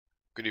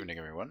Good evening,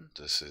 everyone.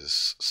 This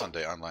is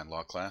Sunday online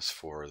law class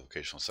for the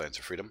Vocational Science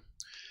of Freedom.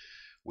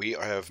 We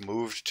have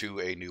moved to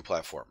a new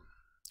platform.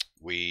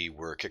 We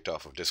were kicked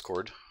off of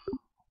Discord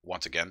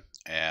once again,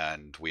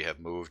 and we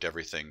have moved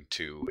everything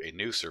to a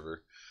new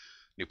server,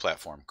 new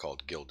platform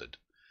called Gilded.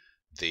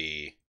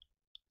 The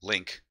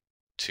link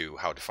to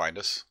how to find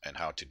us and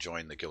how to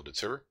join the Gilded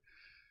server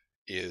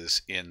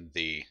is in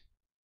the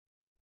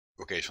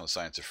Vocational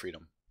Science of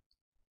Freedom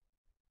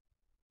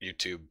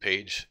YouTube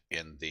page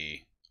in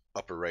the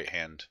upper right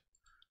hand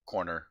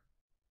corner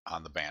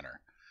on the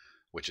banner,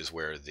 which is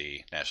where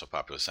the National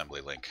Popular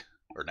Assembly link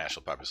or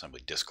National Popular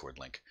Assembly Discord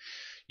link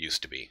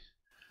used to be.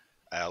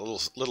 A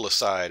little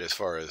aside, as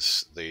far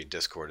as the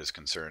Discord is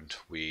concerned,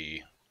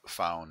 we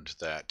found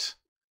that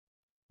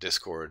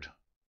Discord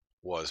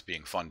was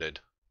being funded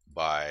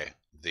by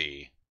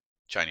the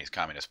Chinese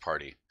Communist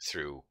Party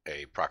through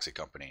a proxy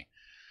company,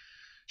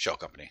 shell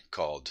company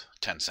called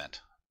Tencent.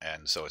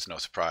 And so it's no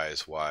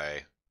surprise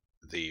why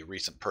the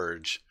recent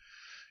purge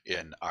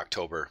in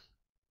October,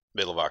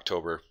 middle of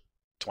October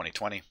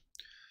 2020,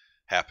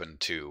 happened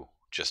to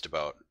just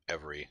about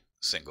every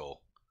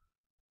single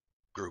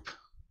group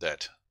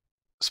that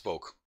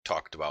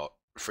talked about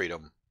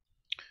freedom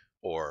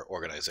or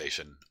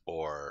organization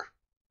or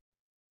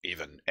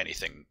even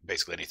anything,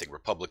 basically anything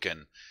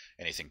Republican,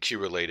 anything Q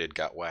related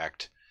got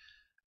whacked,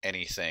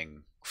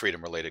 anything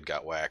freedom related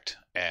got whacked,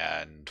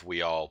 and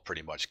we all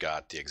pretty much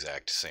got the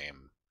exact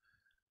same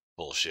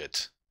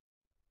bullshit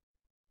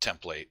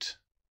template,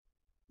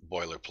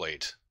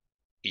 boilerplate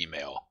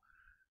email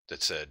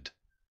that said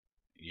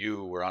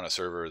you were on a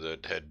server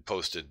that had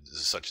posted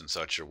such and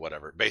such or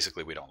whatever.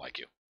 Basically, we don't like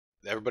you.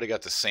 Everybody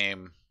got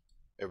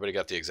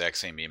the exact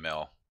same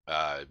email.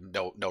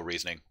 No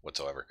reasoning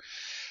whatsoever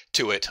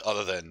to it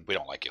other than we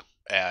don't like you.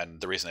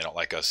 And the reason they don't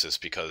like us is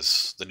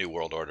because the New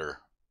World Order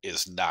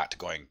is not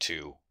going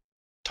to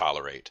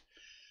tolerate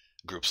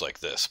groups like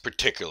this,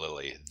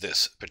 particularly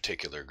this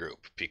particular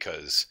group,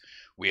 because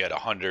we had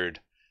 100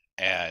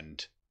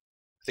 and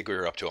I think we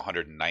were up to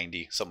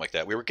 190, something like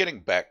that. We were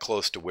getting back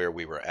close to where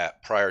we were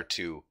at prior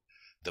to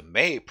the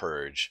May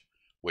purge,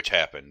 which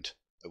happened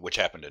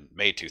in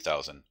May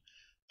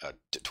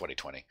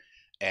 2020,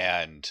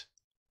 and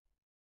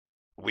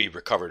we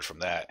recovered from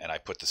that. And I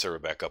put the server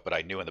back up, but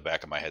I knew in the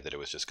back of my head that it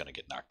was just going to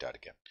get knocked out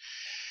again.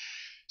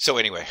 So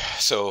anyway,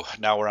 so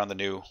now we're on the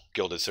new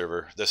Gilded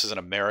server. This is an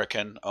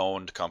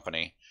American-owned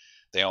company.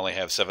 They only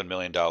have $7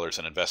 million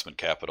in investment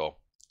capital,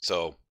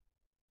 so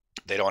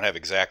they don't have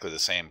exactly the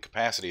same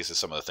capacities as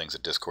some of the things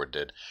that Discord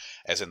did,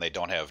 as in they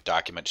don't have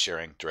document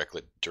sharing,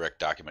 direct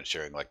document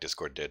sharing like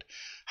Discord did.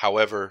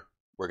 However,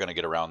 we're going to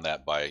get around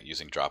that by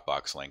using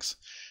Dropbox links,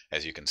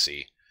 as you can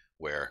see,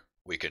 where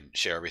we can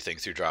share everything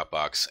through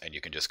Dropbox, and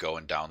you can just go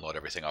and download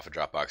everything off of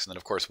Dropbox. And then,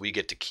 of course, we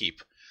get to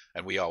keep,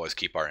 and we always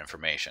keep our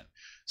information.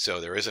 So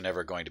there isn't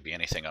ever going to be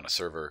anything on a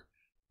server,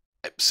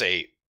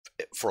 say,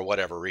 for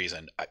whatever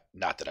reason,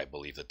 not that I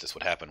believe that this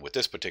would happen with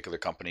this particular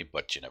company,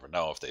 but you never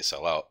know if they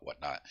sell out,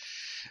 whatnot.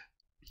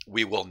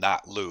 We will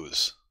not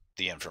lose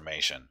the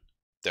information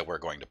that we're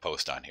going to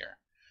post on here.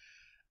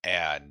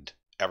 And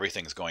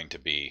everything's going to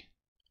be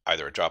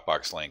either a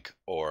Dropbox link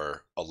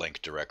or a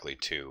link directly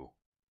to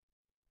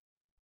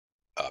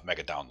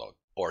Mega Download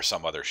or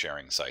some other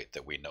sharing site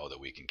that we know that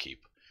we can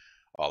keep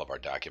all of our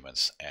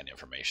documents and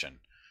information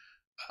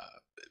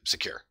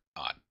secure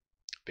on.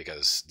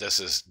 Because this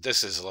is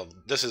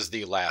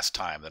the last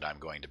time that I'm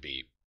going to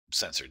be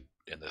censored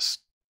in this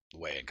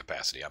way and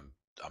capacity. I'm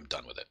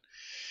done with it.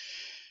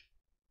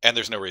 And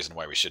there's no reason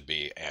why we should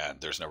be,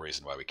 and there's no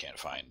reason why we can't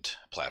find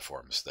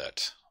platforms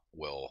that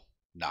will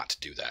not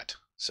do that.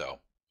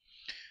 So,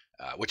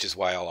 which is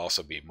why I'll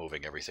also be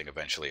moving everything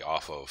eventually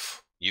off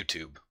of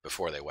YouTube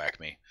before they whack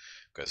me,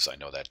 because I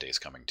know that day's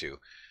coming too,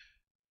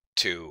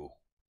 to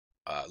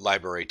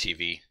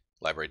library.tv,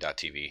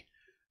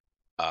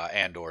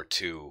 and or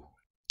to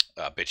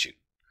BitChute.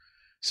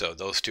 So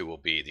those two will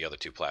be the other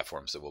two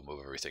platforms that we'll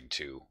move everything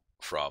to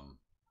from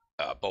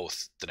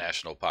both the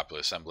National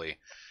Popular Assembly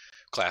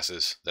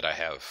classes that I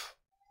have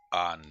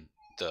on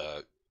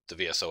the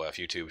VSOF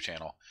YouTube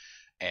channel,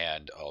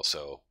 and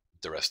also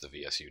the rest of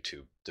the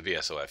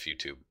VSOF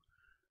YouTube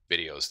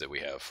videos that we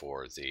have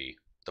for the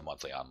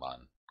monthly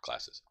online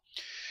classes.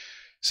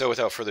 So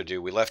without further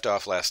ado, we left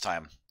off last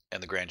time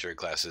in the grand jury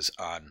classes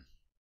on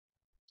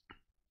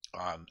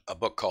a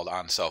book called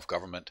On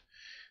Self-Government.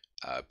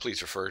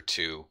 Please refer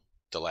to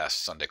the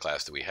last Sunday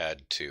class that we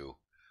had to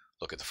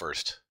look at the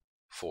first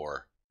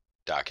 4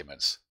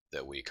 documents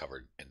that we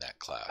covered in that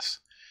class,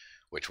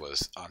 which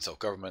was On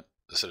Self-Government,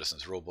 the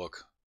Citizens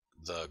Rulebook,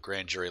 the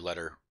grand jury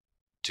letter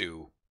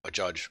to a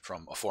judge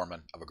from a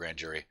foreman of a grand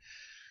jury,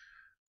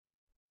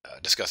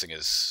 discussing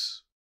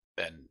his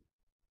and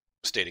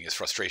stating his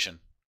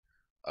frustration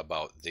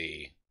about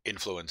the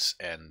influence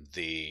and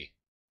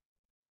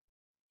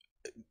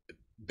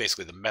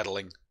basically the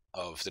meddling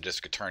of the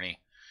district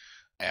attorney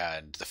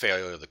and the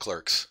failure of the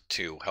clerks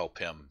to help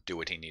him do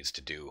what he needs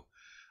to do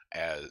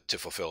to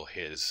fulfill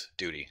his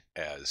duty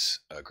as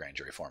a grand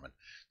jury foreman.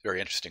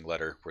 Very interesting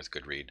letter, worth a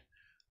good read.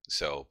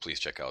 So please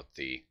check out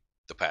the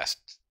the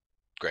past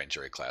grand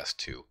jury class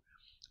to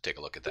take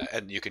a look at that.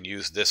 And you can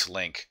use this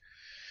link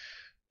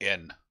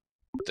in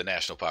the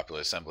National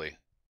Popular Assembly,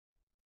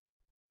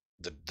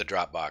 the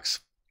Dropbox,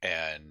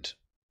 and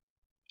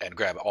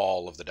grab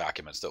all of the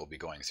documents that we'll be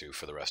going through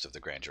for the rest of the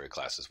grand jury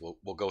classes.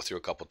 We'll go through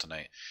a couple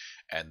tonight,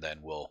 and then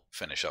we'll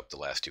finish up the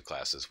last 2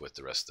 classes with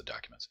the rest of the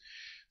documents.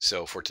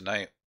 So for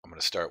tonight, I'm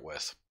going to start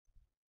with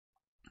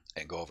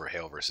and go over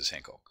Hale versus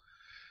Henkel,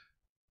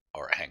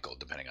 or Henkel,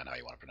 depending on how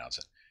you want to pronounce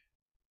it.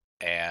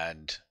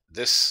 And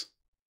this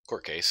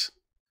court case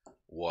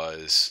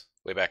was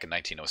way back in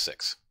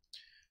 1906.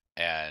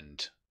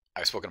 And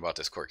I've spoken about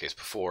this court case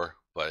before,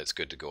 but it's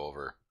good to go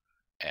over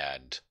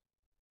and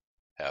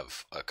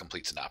have a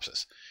complete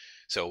synopsis.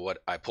 So what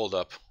I pulled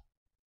up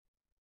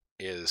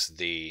is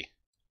the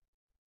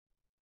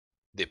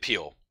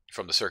appeal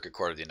from the Circuit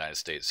Court of the United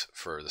States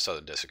for the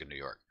Southern District of New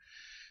York.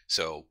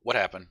 So what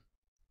happened?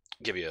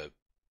 Give you a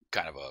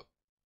kind of a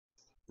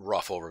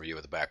rough overview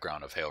of the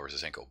background of Hale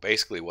versus Henkel.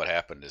 Basically what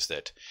happened is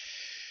that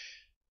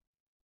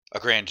a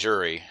grand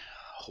jury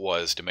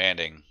was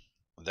demanding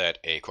that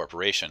a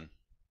corporation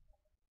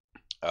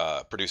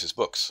produces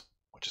books,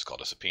 which is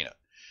called a subpoena.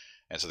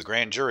 And so the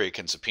grand jury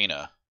can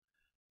subpoena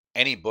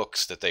any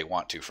books that they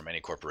want to from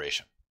any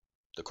corporation.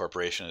 The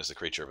corporation is the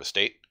creature of a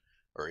state,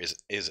 or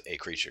is a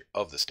creature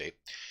of the state,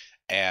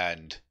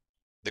 and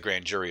the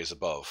grand jury is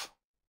above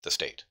the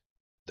state.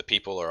 The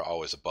people are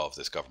always above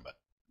this government.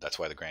 That's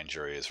why the grand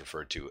jury is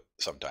referred to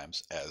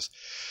sometimes as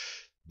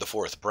the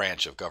 4th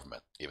branch of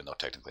government, even though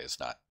technically it's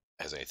not,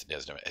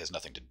 has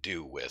nothing to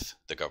do with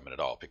the government at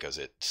all, because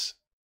it's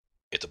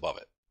above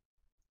it.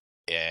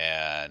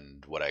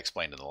 And what I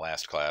explained in the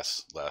last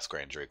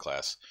grand jury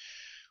class,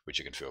 which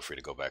you can feel free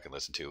to go back and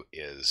listen to,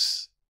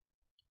 is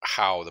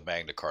how the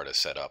Magna Carta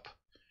set up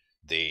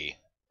the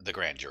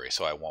grand jury.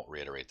 So I won't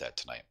reiterate that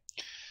tonight.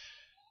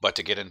 But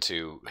to get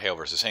into Hale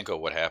versus Henkel,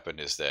 what happened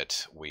is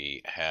that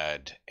we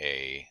had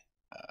a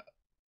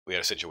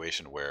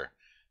situation where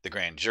the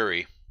grand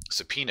jury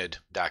subpoenaed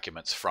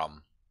documents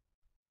from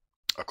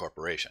a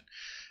corporation,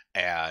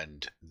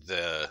 and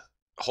the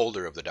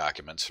holder of the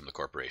documents from the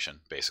corporation,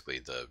 basically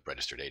the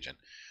registered agent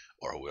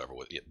or whoever,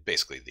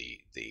 basically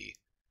the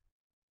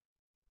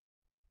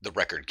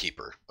record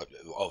keeper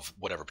of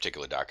whatever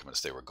particular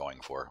documents they were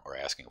going for or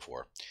asking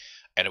for.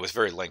 And it was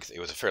very lengthy. It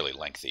was a fairly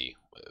lengthy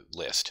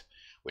list,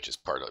 which is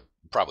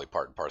probably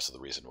part and parcel of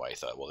the reason why he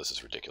thought, well, this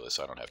is ridiculous,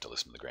 so I don't have to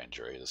listen to the grand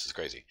jury. This is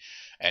crazy.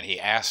 And he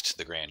asked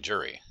the grand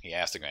jury,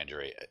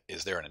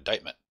 is there an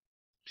indictment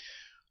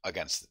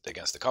against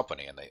the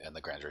company? And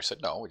the grand jury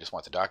said, no, we just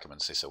want the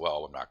documents. They said,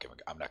 well, I'm not going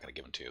to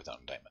give them to you without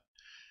indictment.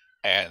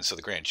 And so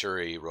the grand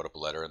jury wrote up a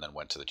letter and then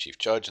went to the chief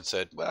judge and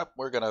said, well,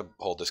 we're going to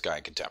hold this guy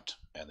in contempt.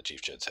 And the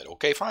chief judge said,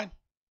 okay, fine.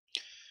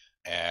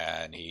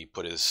 And he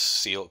put the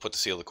seal of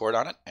the court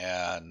on it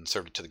and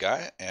served it to the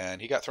guy,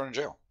 and he got thrown in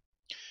jail.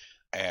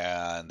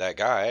 And that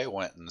guy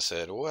went and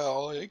said,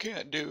 well, they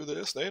can't do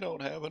this, they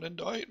don't have an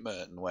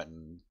indictment, and went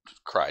and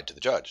cried to the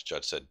judge.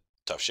 Judge said,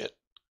 tough shit.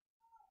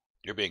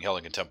 You're being held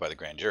in contempt by the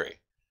grand jury.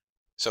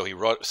 So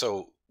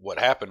what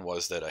happened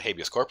was that a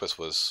habeas corpus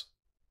was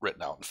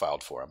written out and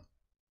filed for him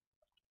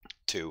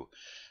to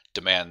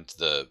demand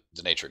the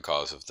nature and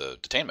cause of the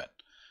detainment.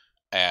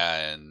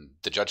 And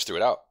the judge threw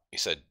it out. He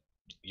said,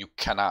 you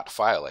cannot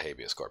file a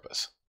habeas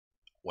corpus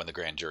when the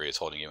grand jury is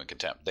holding you in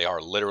contempt. They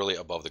are literally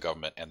above the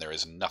government, and there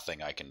is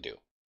nothing I can do.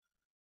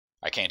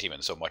 I can't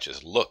even so much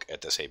as look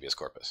at this habeas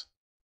corpus,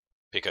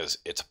 because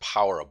it's a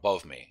power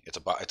above me. It's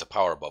a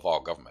power above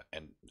all government.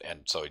 And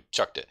so he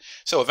chucked it.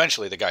 So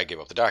eventually the guy gave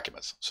up the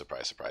documents.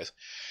 Surprise, surprise.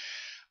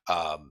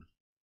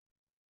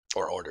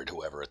 Or ordered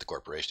whoever at the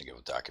corporation to give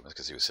up the documents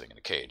because he was sitting in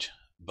a cage.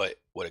 But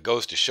what it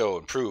goes to show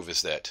and prove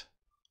is that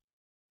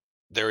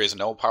there is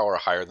no power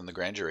higher than the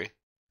grand jury.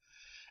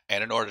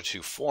 And in order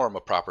to form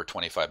a proper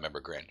 25-member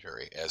grand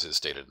jury, as is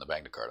stated in the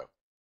Magna Carta,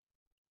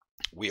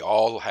 we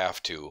all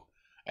have to,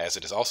 as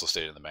it is also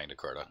stated in the Magna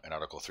Carta, in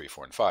Article 3,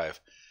 4, and 5,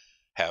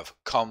 have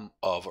come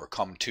of or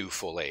come to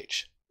full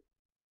age.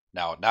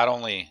 Now, not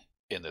only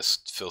in this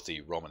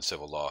filthy Roman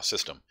civil law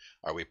system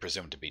are we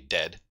presumed to be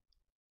dead,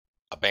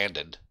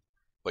 abandoned,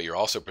 but you're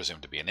also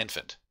presumed to be an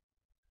infant.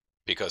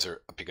 Because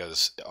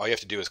all you have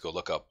to do is go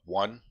look up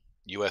 1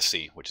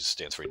 USC, which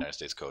stands for United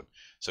States Code.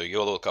 So you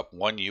go look up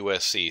 1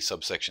 USC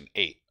subsection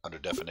 8 under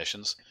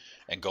definitions,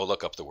 and go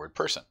look up the word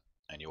person,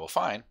 and you will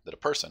find that a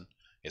person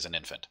is an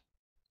infant.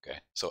 Okay,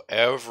 so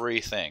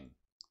everything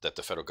that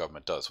the federal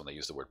government does when they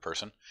use the word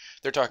person,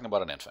 they're talking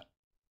about an infant.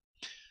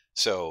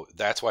 So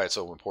that's why it's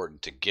so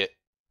important to get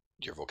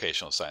your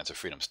vocational science of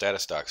freedom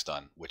status docs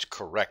done, which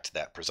correct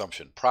that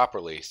presumption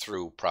properly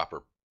through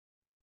proper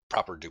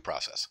due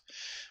process,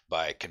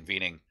 by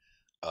convening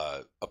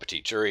a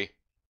petite jury,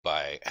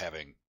 by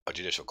having a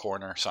judicial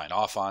coroner sign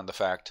off on the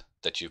fact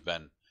that you've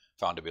been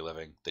found to be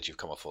living, that you've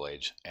come of full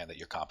age, and that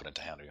you're competent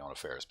to handle your own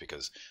affairs,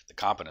 because the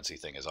competency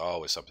thing is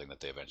always something that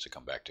they eventually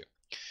come back to.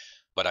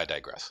 But I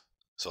digress.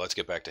 So let's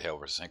get back to Hale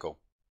versus Henkel.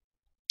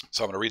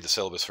 So I'm going to read the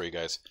syllabus for you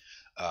guys,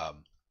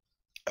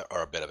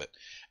 or a bit of it,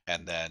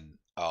 and then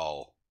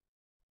I'll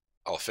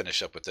I'll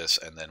finish up with this,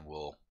 and then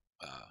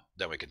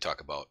then we can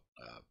talk about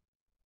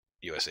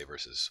USA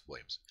versus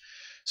Williams.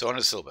 So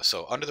under the syllabus.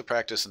 So under the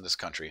practice in this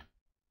country,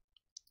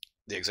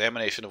 the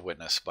examination of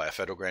witness by a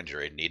federal grand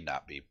jury need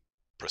not be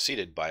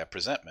preceded by a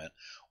presentment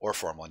or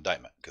formal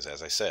indictment, because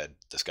as I said,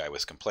 this guy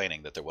was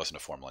complaining that there wasn't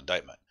a formal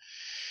indictment.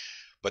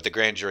 But the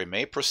grand jury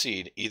may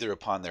proceed either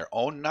upon their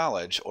own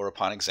knowledge or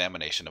upon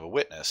examination of a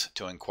witness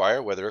to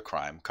inquire whether a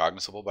crime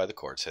cognizable by the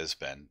courts has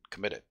been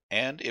committed,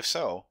 and if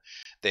so,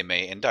 they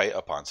may indict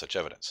upon such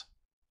evidence.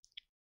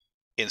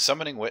 In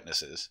summoning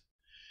witnesses,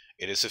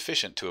 it is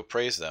sufficient to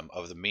appraise them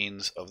of the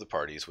means of the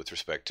parties with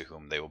respect to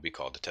whom they will be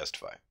called to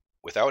testify,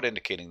 without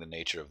indicating the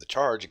nature of the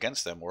charge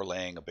against them or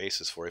laying a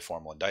basis for a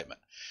formal indictment.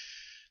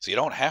 So you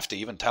don't have to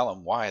even tell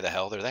them why the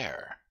hell they're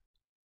there,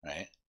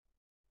 right?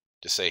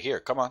 Just say, here,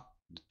 come on,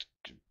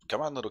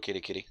 little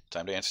kitty,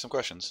 time to answer some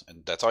questions,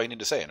 and that's all you need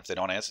to say. And if they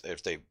don't answer,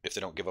 if they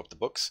don't give up the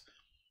books,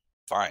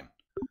 fine,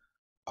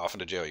 off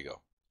into jail you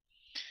go.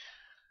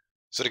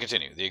 So to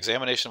continue, the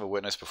examination of a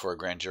witness before a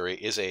grand jury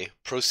is a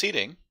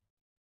proceeding,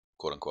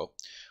 quote unquote,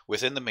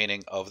 within the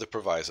meaning of the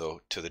proviso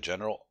to the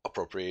General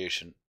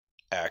Appropriation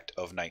Act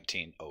of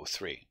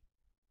 1903,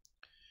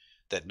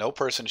 that no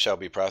person shall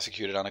be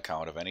prosecuted on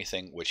account of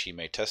anything which he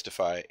may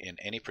testify in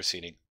any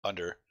proceeding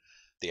under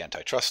the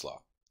antitrust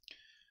law.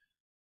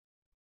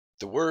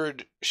 The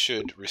word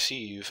should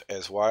receive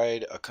as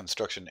wide a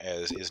construction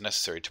as is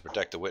necessary to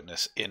protect the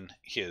witness in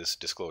his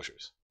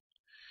disclosures.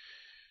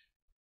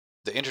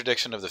 The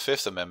interdiction of the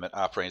Fifth Amendment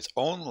operates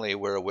only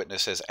where a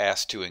witness has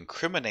asked to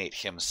incriminate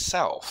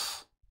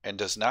himself and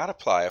does not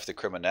apply if the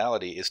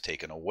criminality is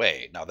taken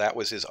away. Now, that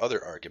was his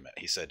other argument.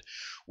 He said,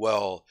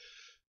 well,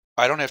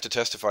 I don't have to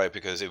testify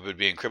because it would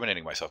be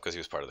incriminating myself, because he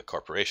was part of the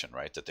corporation,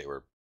 right, that they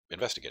were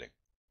investigating.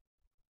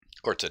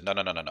 The court said,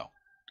 no.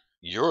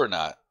 You're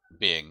not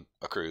being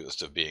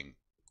accused of being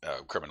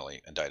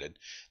criminally indicted.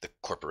 The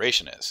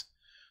corporation is.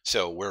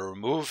 So we're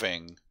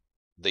removing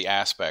the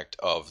aspect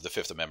of the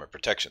Fifth Amendment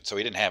protection. So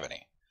he didn't have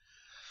any,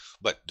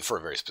 but for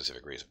a very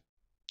specific reason.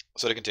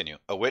 So to continue,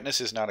 a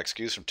witness is not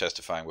excused from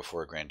testifying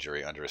before a grand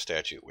jury under a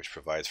statute which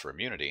provides for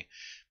immunity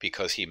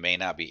because he may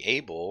not be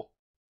able,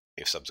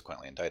 if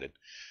subsequently indicted,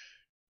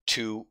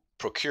 to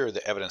procure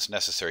the evidence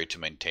necessary to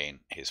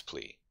maintain his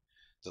plea.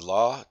 The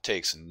law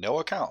takes no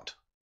account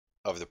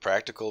of the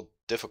practical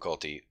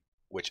difficulty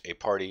which a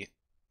party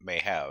may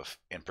have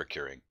in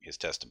procuring his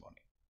testimony.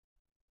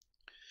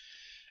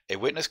 A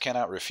witness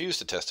cannot refuse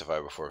to testify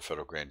before a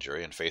federal grand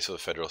jury in face of a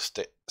federal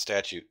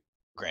statute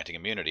granting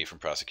immunity from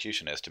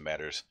prosecution as to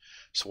matters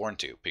sworn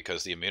to,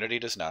 because the immunity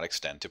does not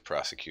extend to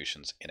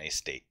prosecutions in a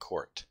state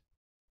court.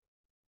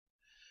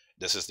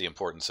 This is the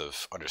importance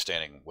of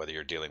understanding whether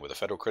you're dealing with a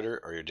federal critter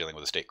or you're dealing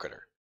with a state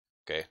critter.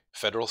 Okay?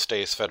 Federal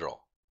stays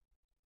federal.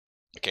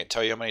 I can't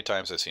tell you how many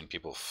times I've seen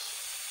people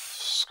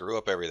screw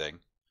up everything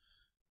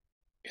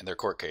in their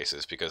court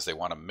cases because they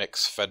want to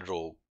mix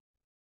federal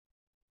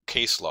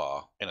case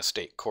law in a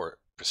state court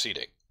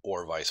proceeding,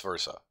 or vice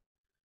versa.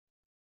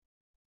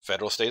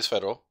 Federal stays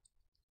federal,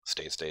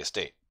 state stays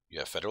state. You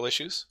have federal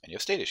issues and you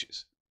have state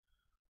issues.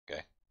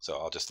 Okay, so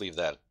I'll just leave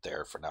that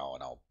there for now,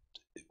 and I'll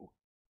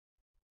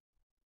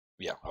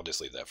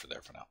just leave that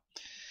there for now.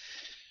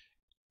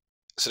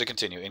 So to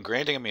continue, in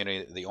granting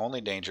immunity, the only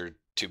danger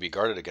to be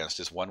guarded against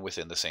is one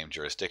within the same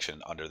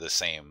jurisdiction under the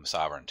same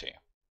sovereignty.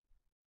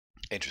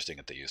 Interesting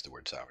that they use the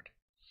word sovereignty.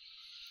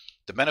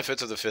 The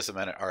benefits of the Fifth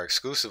Amendment are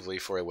exclusively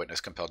for a witness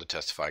compelled to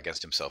testify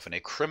against himself in a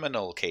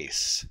criminal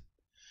case,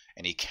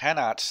 and he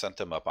cannot set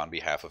them up on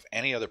behalf of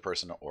any other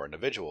person or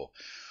individual,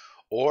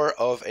 or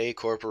of a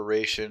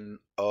corporation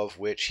of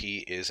which he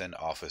is an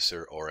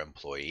officer or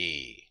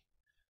employee.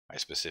 I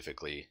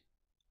specifically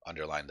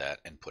underline that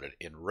and put it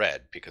in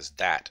red because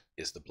that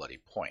is the bloody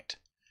point.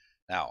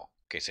 Now,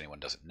 in case anyone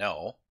doesn't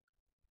know,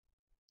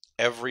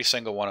 every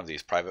single one of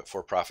these private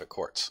for-profit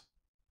courts,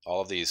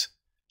 all of these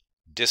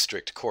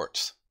district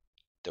courts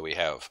that we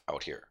have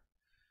out here,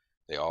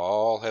 they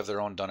all have their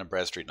own Dun &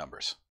 Bradstreet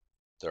numbers.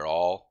 They're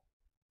all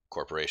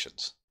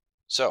corporations.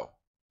 So,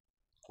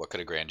 what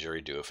could a grand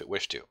jury do if it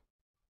wished to?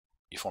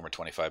 You form a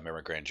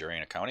 25-member grand jury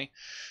in a county,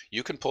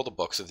 you can pull the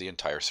books of the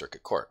entire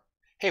circuit court.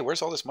 Hey,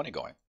 where's all this money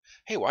going?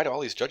 Hey, why do all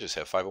these judges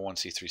have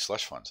 501c3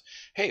 slush funds?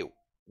 Hey,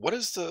 where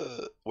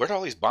do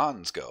all these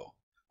bonds go?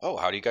 Oh,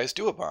 how do you guys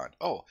do a bond?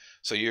 Oh,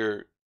 so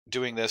you're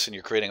doing this and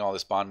you're creating all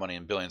this bond money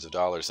in billions of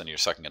dollars and you're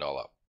sucking it all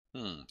up.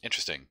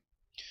 Interesting.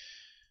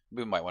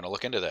 We might want to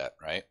look into that,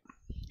 right?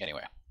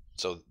 Anyway,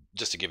 so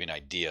just to give you an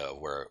idea of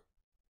where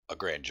a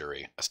grand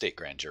jury, a state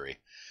grand jury,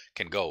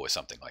 can go with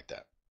something like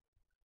that.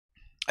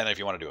 And if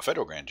you want to do a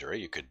federal grand jury,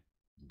 you could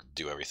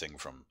do everything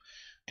from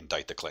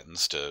indict the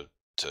Clintons to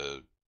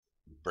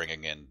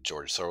bringing in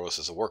George Soros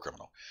as a war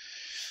criminal,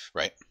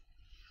 right?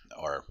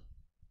 Or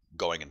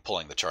going and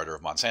pulling the charter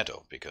of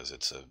Monsanto because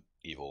it's an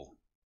evil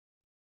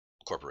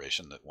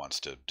corporation that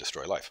wants to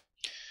destroy life.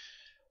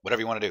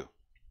 Whatever you want to do,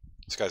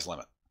 sky's the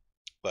limit.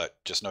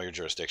 But just know your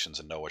jurisdictions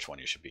and know which one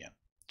you should be in.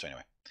 So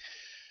anyway,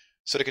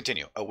 So to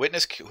continue, a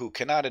witness who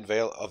cannot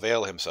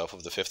avail himself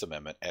of the Fifth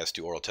Amendment as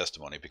to oral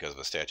testimony because of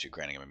a statute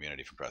granting him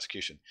immunity from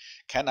prosecution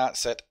cannot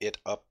set it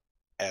up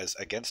as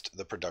against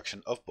the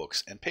production of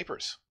books and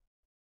papers.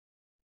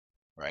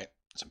 Right?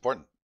 It's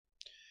important.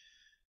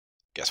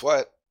 Guess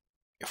what?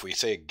 If we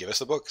say, give us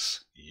the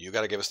books, you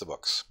got to give us the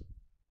books.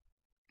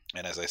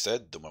 And as I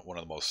said, one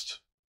of the most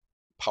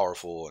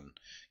powerful and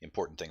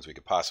important things we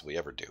could possibly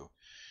ever do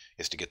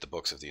is to get the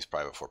books of these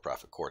private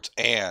for-profit courts.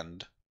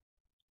 And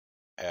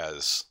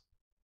as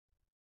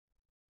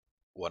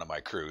one of my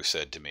crew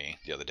said to me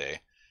the other day,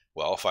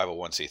 well,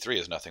 501c3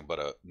 is nothing but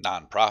a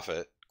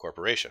non-profit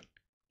corporation,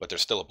 but they're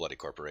still a bloody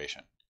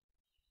corporation.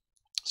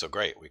 So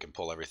great, we can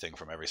pull everything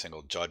from every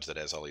single judge that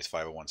has all these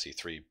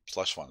 501c3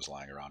 slush funds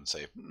lying around and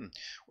say,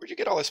 where'd you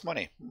get all this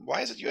money?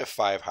 Why is it you have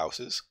 5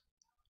 houses?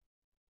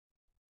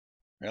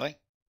 Really?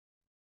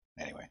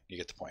 Anyway, you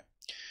get the point.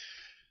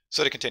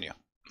 So to continue,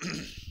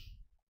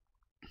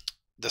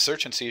 the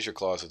search and seizure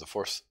clause of the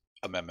Fourth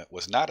Amendment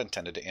was not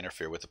intended to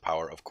interfere with the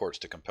power of courts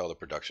to compel the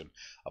production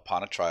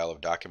upon a trial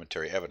of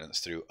documentary evidence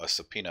through a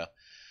subpoena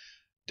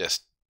des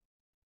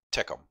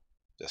tecum.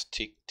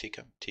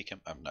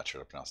 I'm not sure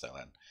how to pronounce that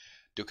Latin.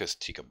 Ducas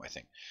tecum, I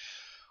think.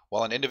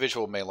 While an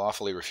individual may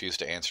lawfully refuse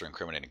to answer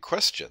incriminating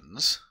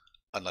questions,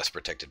 unless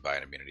protected by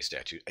an immunity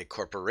statute, a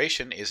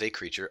corporation is a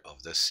creature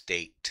of the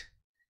state.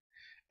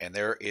 And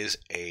there is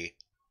a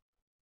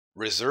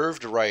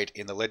reserved right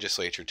in the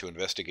legislature to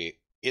investigate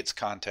its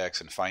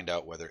contacts and find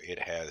out whether it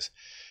has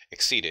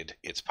exceeded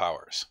its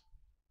powers.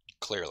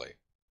 Clearly.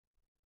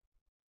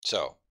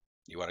 So,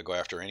 you want to go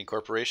after any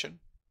corporation?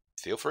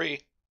 Feel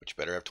free, but you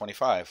better have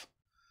 25.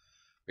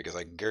 Because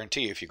I can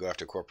guarantee if you go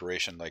after a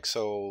corporation like,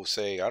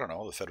 say, I don't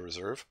know, the Federal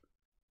Reserve,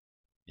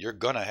 you're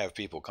going to have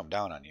people come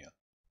down on you.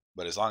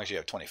 But as long as you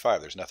have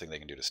 25, there's nothing they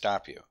can do to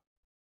stop you.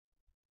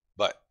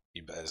 But,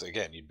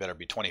 again, you'd better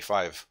be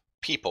 25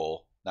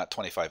 people, not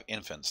 25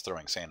 infants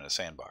throwing sand in a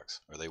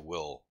sandbox, or they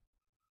will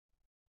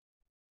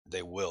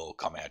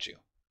come at you.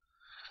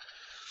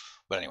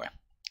 But anyway,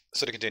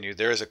 so to continue,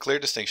 there is a clear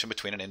distinction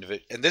between an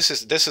individual, and this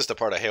is the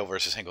part of Hale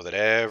versus Henkel that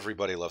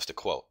everybody loves to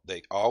quote.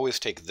 They always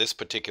take this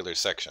particular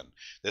section,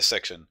 this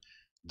section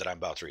that I'm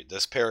about to read,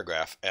 this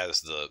paragraph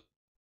as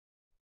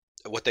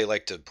what they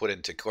like to put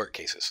into court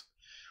cases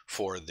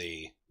for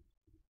the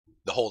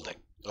holding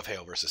of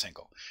Hale versus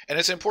Henkel. And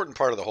it's an important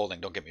part of the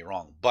holding, don't get me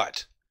wrong,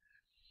 but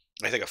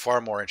I think a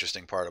far more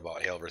interesting part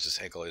about Hale versus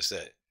Henkel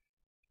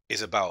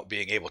is about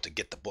being able to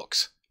get the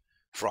books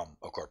from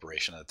a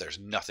corporation, that there's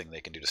nothing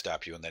they can do to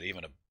stop you, and that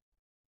even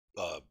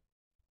a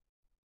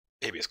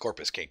habeas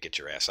corpus can't get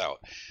your ass out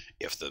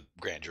if the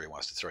grand jury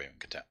wants to throw you in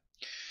contempt.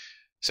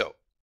 So,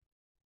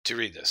 to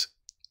read this,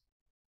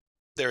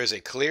 there is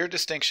a clear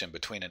distinction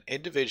between an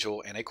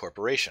individual and a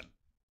corporation,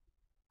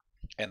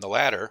 and the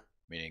latter,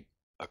 meaning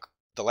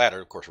the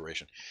latter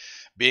corporation,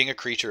 being a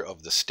creature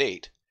of the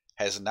state,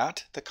 has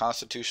not the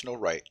constitutional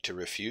right to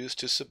refuse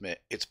to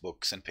submit its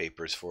books and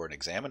papers for an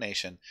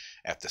examination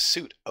at the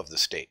suit of the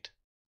state.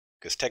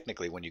 Because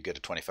technically, when you get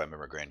a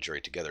 25-member grand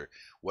jury together,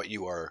 what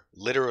you are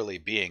literally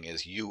being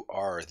is you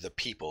are the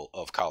people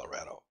of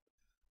Colorado.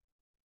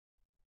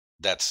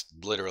 That's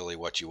literally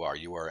what you are.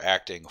 You are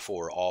acting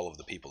for all of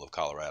the people of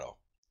Colorado.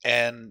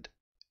 And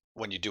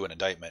when you do an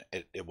indictment,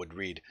 it would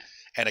read,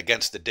 and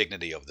against the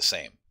dignity of the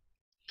same.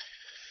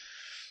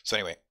 So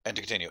anyway, and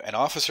to continue, an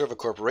officer of a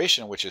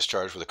corporation which is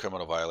charged with a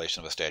criminal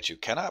violation of a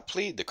statute cannot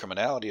plead the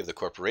criminality of the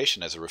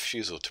corporation as a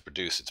refusal to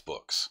produce its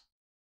books.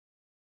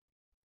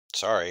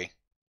 Sorry.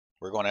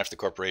 We're going after the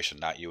corporation,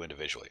 not you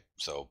individually.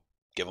 So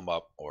give them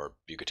up, or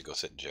you get to go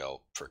sit in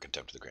jail for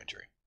contempt of the grand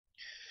jury.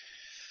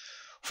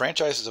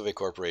 Franchises of a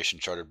corporation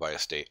chartered by a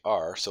state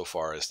are, so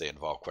far as they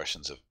involve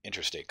questions of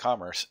interstate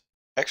commerce,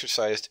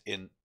 exercised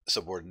in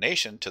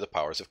subordination to the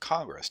powers of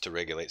Congress to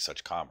regulate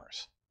such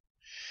commerce.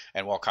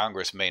 And while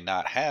Congress may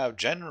not have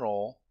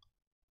general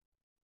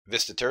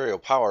vestitorial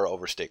power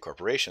over state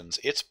corporations,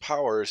 its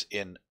powers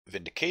in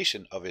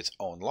vindication of its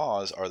own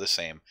laws are the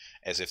same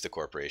as if the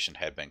corporation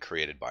had been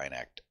created by an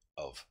act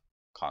of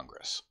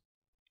Congress.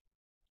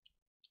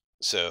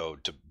 So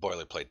to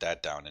boilerplate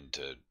that down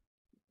into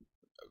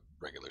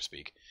regular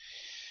speak,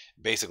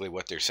 basically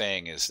what they're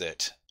saying is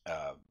that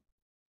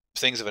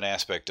things of an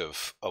aspect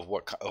of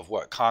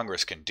what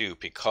Congress can do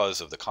because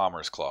of the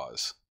Commerce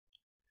Clause,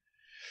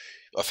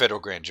 a federal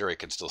grand jury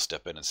can still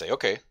step in and say,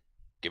 okay,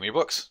 give me your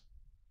books,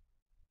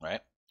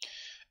 right?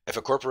 If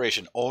a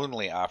corporation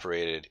only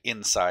operated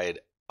inside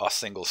a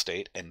single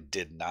state and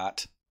did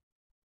not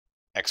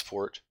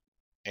export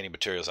any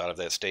materials out of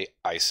that state,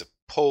 I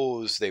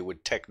suppose they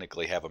would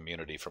technically have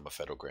immunity from a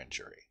federal grand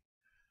jury,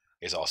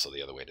 is also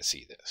the other way to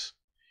see this.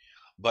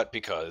 But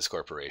because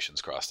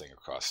corporations cross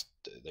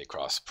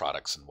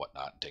products and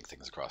whatnot and take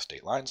things across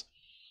state lines,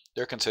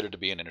 they're considered to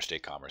be in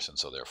interstate commerce, and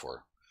so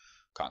therefore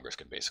Congress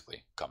can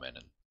basically come in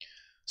and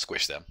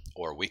squish them,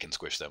 or we can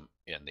squish them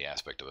in the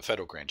aspect of a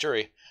federal grand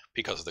jury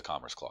because of the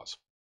Commerce Clause,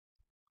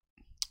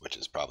 which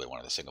is probably one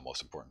of the single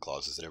most important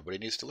clauses that everybody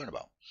needs to learn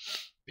about,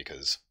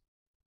 because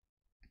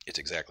it's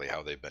exactly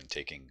how they've been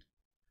taking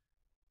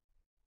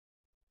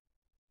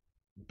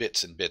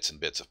bits and bits and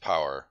bits of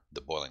power,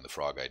 the boiling the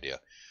frog idea,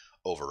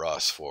 over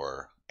us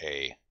for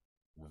a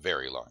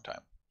very long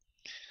time.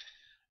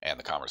 And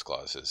the Commerce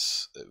Clause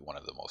is one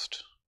of the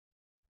most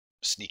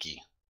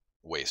sneaky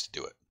ways to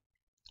do it.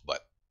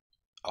 But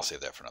I'll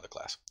save that for another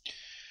class.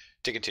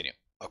 To continue,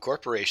 a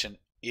corporation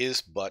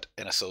is but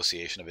an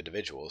association of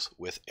individuals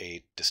with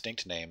a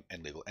distinct name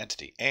and legal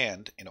entity,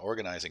 and in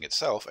organizing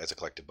itself as a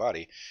collective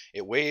body,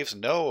 it waives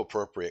no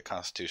appropriate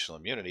constitutional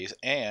immunities,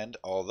 and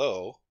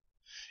although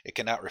it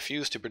cannot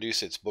refuse to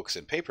produce its books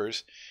and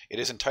papers, it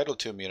is entitled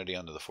to immunity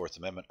under the Fourth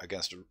Amendment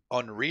against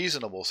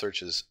unreasonable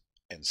searches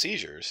and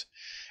seizures,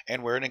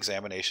 and where an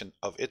examination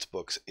of its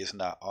books is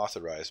not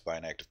authorized by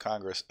an act of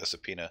Congress, a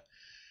subpoena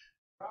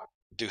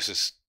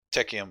ducis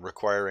tecum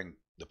requiring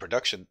the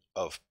production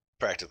of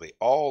practically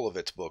all of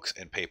its books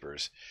and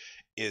papers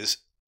is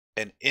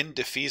as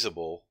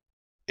indefeasible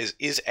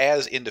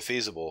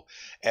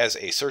as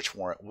a search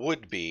warrant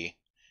would be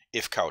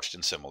if couched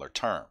in similar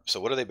terms. So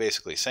what are they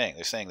basically saying?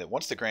 They're saying that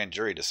once the grand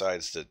jury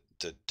decides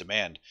to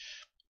demand,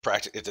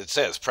 it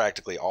says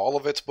practically all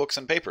of its books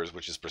and papers,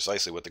 which is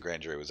precisely what the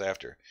grand jury was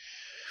after,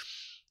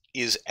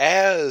 is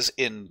as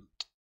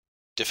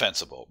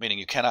indefensible, meaning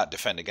you cannot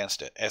defend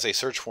against it, as a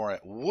search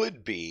warrant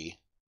would be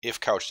if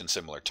couched in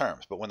similar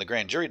terms. But when the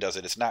grand jury does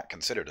it, it's not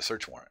considered a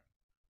search warrant.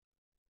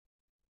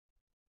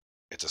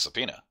 It's a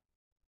subpoena.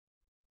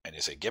 And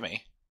you say,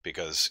 gimme,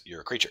 because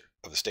you're a creature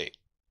of the state.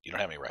 You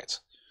don't have any rights.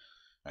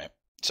 Right?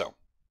 So,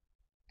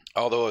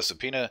 although a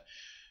subpoena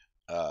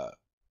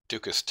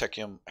ducis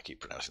tecum, I keep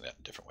pronouncing that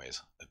in different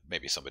ways.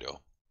 Maybe somebody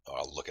will,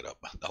 I'll look it up.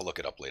 I'll look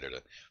it up later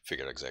to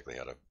figure out exactly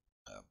how to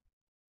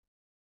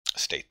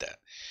state that.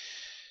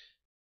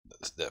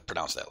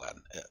 Pronounce that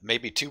Latin. May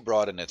be too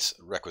broad in its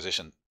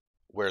requisition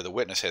where the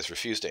witness has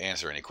refused to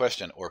answer any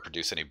question or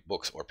produce any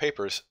books or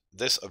papers.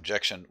 This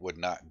objection would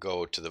not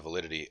go to the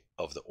validity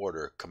of the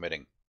order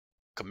committing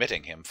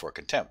him for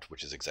contempt,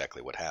 which is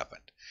exactly what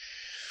happened.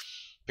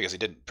 Because he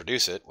didn't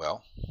produce it,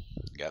 well,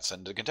 he got sent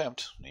into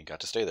contempt, and he got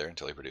to stay there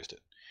until he produced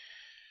it.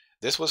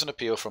 This was an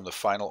appeal from the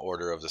final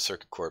order of the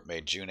Circuit Court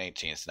made June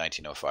 18,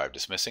 1905,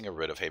 dismissing a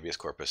writ of habeas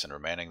corpus and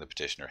remanding the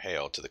petitioner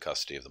Hale to the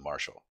custody of the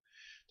marshal.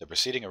 The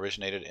proceeding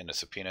originated in a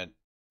subpoena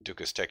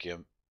ducis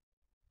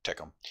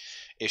tecum,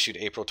 issued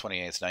April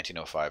 28,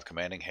 1905,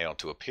 commanding Hale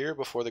to appear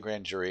before the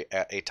grand jury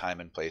at a time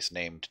and place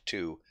named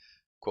to,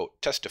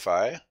 quote,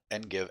 testify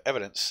and give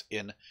evidence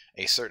in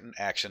a certain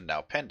action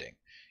now pending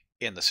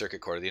in the Circuit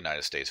Court of the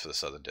United States for the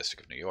Southern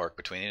District of New York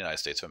between the United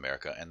States of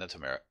America and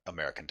the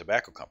American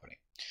Tobacco Company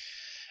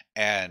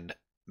and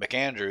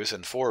McAndrews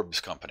and Forbes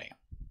Company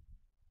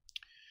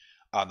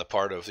on the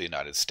part of the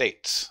United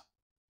States,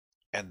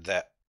 and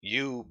that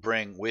you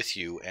bring with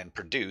you and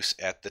produce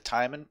at the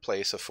time and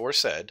place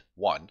aforesaid,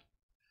 1,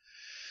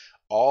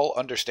 all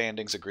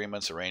understandings,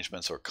 agreements,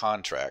 arrangements, or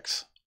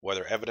contracts,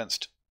 whether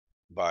evidenced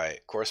by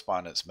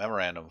correspondence,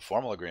 memorandum,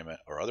 formal agreement,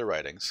 or other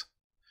writings,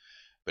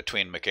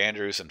 between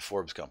McAndrews and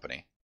Forbes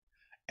Company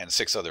and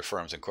 6 other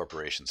firms and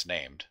corporations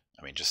named.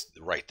 I mean, just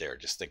right there,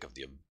 just think of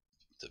the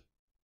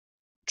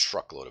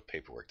truckload of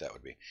paperwork that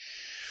would be.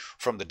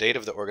 From the date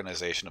of the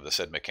organization of the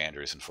said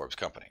McAndrews and Forbes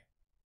Company.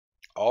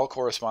 All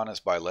correspondence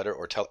by letter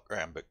or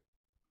telegram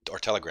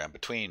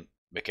between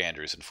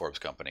McAndrews and Forbes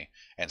Company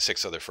and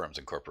 6 other firms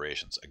and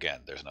corporations.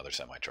 Again, there's another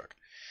semi-truck.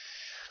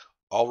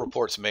 All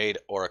reports made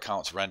or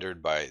accounts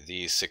rendered by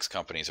these 6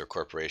 companies or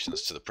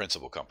corporations to the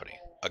principal company.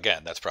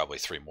 Again, that's probably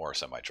 3 more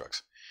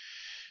semi-trucks.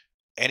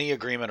 Any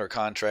agreement or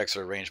contracts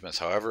or arrangements,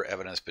 however,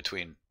 evidenced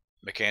between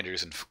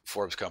McAndrews and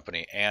Forbes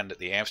Company and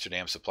the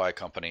Amsterdam Supply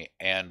Company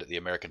and the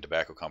American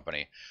Tobacco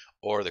Company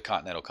or the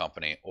Continental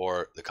Company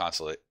or the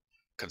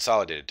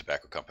Consolidated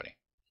Tobacco Company.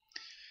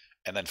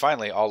 And then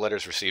finally, all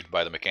letters received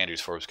by the McAndrews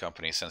Forbes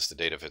Company since the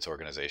date of its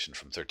organization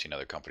from 13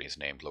 other companies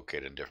named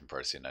located in different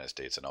parts of the United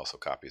States, and also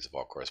copies of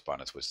all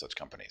correspondence with such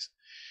companies.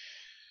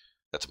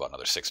 That's about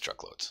another 6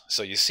 truckloads.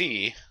 So you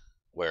see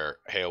where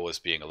Hale was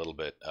being a little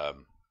bit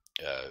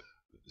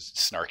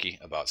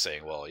snarky about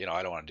saying, well, you know,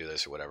 I don't want to do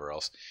this or whatever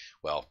else.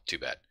 Well, too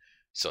bad.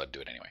 So I'd do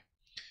it anyway.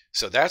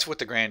 So that's what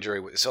the grand jury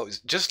was. So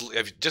just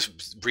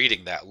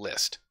reading that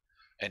list,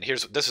 and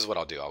this is what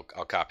I'll do.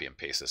 I'll copy and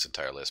paste this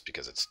entire list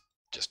because it's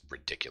just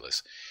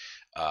ridiculous.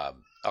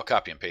 I'll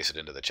copy and paste it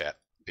into the chat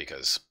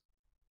because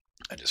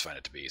I just find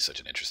it to be such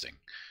an interesting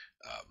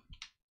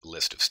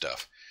list of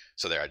stuff.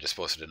 So there, I just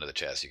posted it into the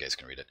chat so you guys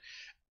can read it.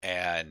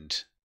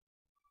 And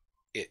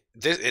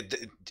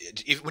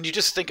when you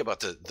just think about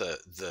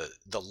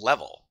the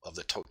level of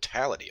the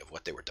totality of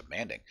what they were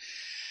demanding,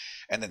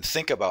 and then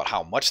think about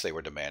how much they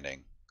were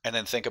demanding, and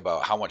then think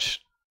about how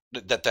much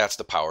that's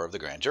the power of the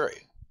grand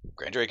jury.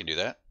 Grand jury can do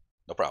that,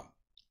 no problem,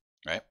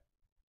 right?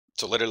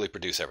 So literally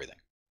produce everything.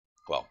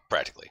 Well,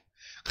 practically.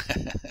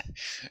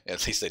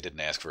 At least they didn't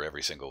ask for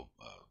every single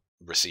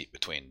receipt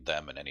between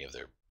them and any of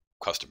their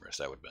customers.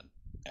 That would have been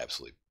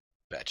absolutely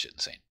batshit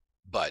insane.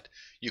 But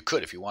you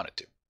could if you wanted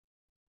to.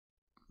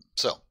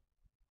 So,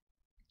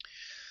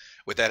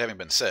 with that having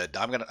been said,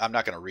 I'm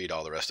not gonna read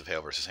all the rest of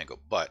Hale versus Henkel,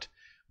 but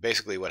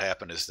basically what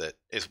happened is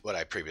what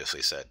I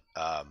previously said.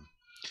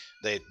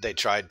 they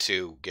tried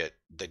to get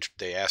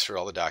they asked for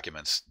all the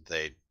documents.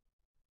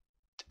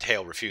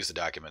 Hale refused the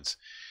documents.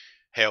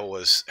 Hale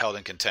was held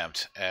in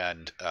contempt,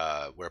 and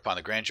whereupon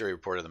the grand jury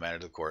reported the matter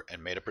to the court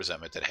and made a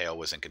presentment that Hale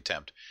was in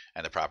contempt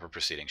and the proper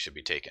proceedings should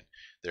be taken.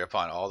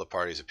 Thereupon all the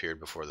parties appeared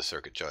before the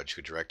circuit judge,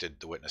 who directed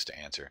the witness to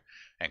answer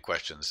and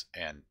questions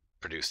and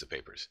produce the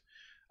papers.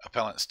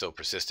 Appellant still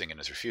persisting in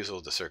his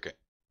refusal, the circuit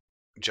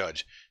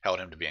judge held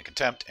him to be in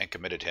contempt and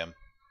committed him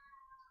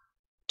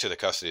to the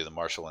custody of the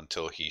marshal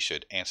until he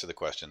should answer the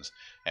questions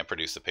and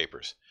produce the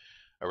papers.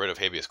 A writ of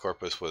habeas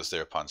corpus was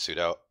thereupon sued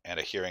out, and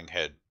a hearing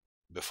had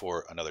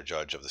before another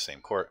judge of the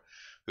same court,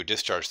 who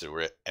discharged the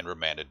writ and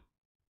remanded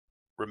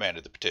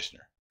the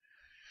petitioner.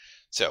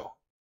 So,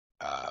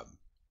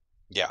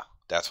 yeah,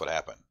 that's what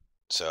happened.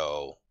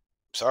 So,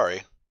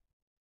 sorry,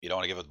 you don't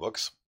want to give up the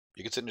books?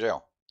 You can sit in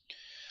jail.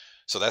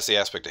 So that's the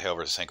aspect of Hale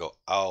versus Henkel.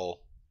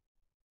 I'll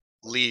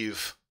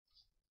leave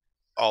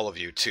all of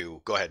you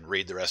to go ahead and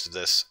read the rest of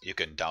this. You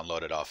can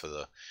download it off of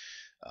the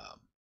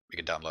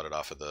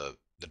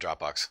the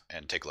Dropbox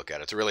and take a look at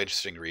it. It's really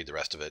interesting to read the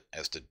rest of it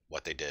as to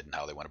what they did and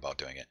how they went about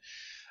doing it.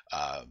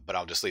 But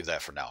I'll just leave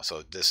that for now.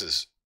 So this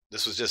was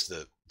just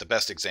the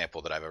best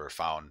example that I've ever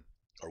found,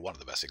 or one of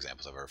the best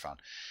examples I've ever found,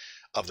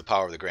 of the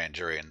power of the grand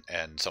jury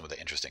and some of the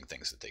interesting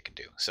things that they can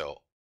do.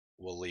 So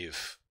we'll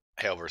leave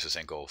Hale versus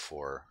Henkel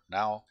for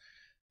now,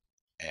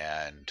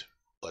 and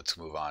let's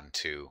move on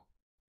to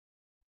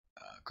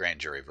grand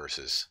jury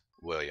versus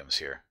Williams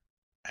here.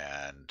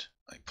 And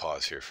let me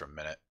pause here for a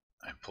minute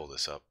and pull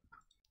this up.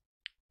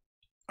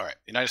 All right,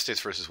 United States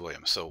versus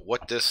Williams. So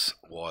what this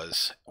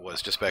was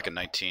just back in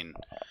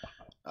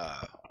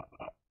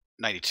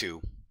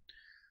 1992,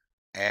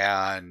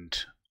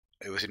 and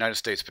it was United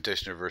States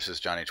petitioner versus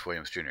John H.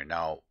 Williams Jr.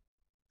 Now,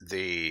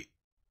 the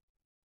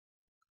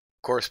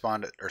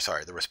respondent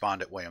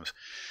Williams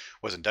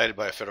was indicted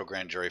by a federal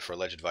grand jury for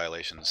alleged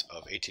violations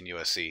of 18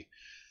 U.S.C.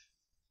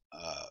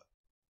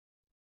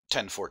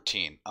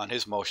 1014. On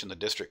his motion, the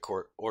district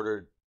court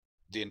ordered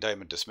the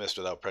indictment dismissed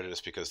without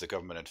prejudice because the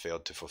government had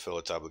failed to fulfill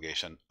its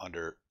obligation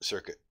under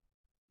circuit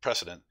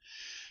precedent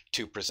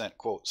to present,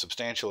 quote,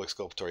 substantial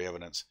exculpatory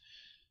evidence,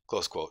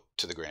 close quote,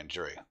 to the grand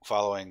jury.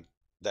 Following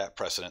that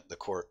precedent, the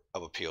Court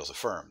of Appeals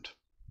affirmed.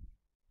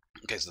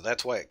 Okay, so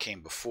that's why it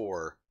came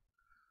before.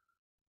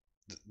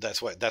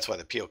 That's why the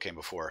appeal came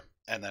before,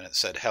 and then it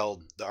said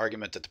held the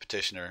argument that the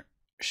petitioner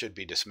should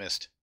be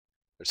dismissed.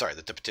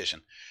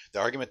 The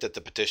argument that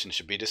the petition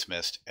should be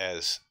dismissed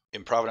as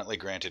improvidently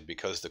granted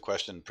because the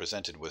question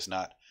presented was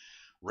not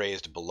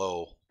raised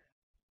below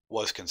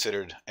was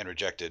considered and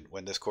rejected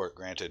when this court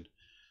granted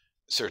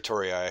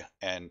certiorari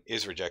and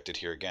is rejected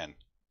here again.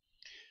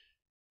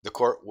 The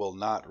court will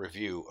not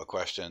review a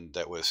question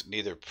that was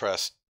neither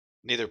pressed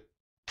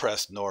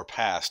nor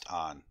passed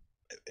on.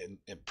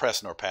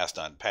 Pressed nor passed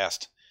on.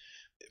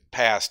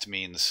 Passed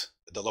means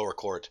the lower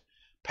court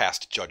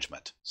passed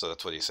judgment. So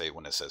that's what you say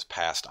when it says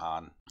passed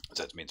on.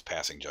 That means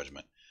passing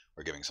judgment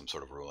or giving some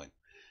sort of ruling.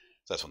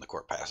 That's when the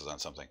court passes on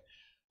something.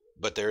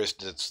 But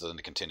it's then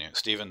to continue.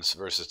 Stevens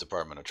versus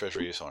Department of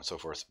Treasury, so on and so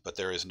forth. But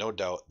there is no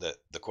doubt that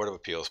the Court of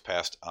Appeals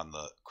passed on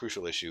the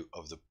crucial issue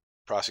of the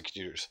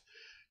prosecutor's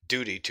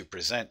duty to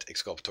present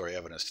exculpatory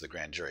evidence to the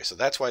grand jury. So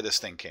that's why this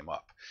thing came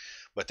up.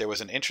 But there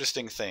was an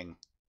interesting thing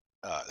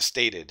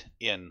stated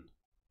in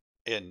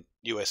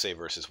USA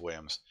versus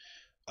Williams.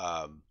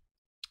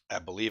 I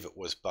believe it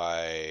was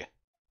by, I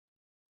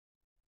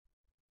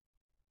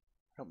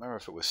don't remember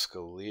if it was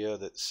Scalia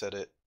that said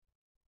it.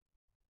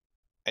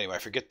 Anyway, I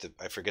forget the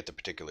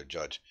particular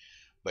judge,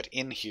 but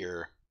in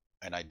here,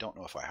 and I don't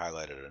know if I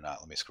highlighted it or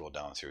not. Let me scroll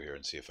down through here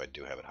and see if I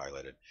do have it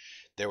highlighted.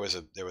 There was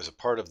a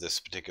part of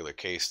this particular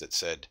case that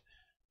said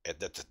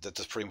that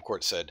the Supreme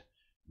Court said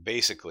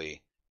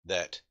basically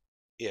that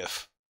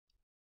if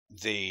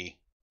the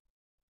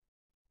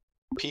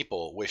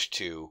people wish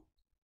to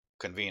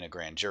convene a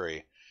grand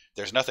jury,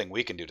 there's nothing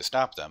we can do to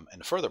stop them,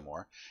 and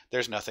furthermore,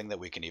 there's nothing that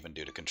we can even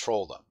do to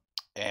control them.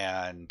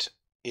 And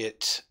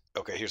here's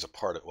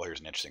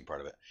an interesting part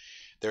of it.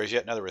 There is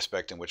yet another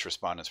respect in which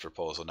respondents'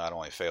 proposal not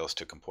only fails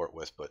to comport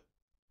with, but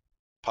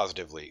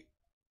positively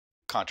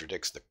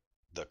contradicts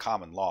the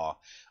common law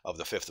of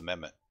the Fifth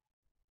Amendment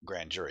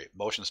grand jury.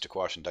 Motions to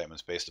quash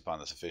indictments based upon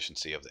the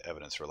sufficiency of the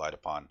evidence relied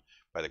upon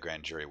by the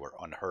grand jury were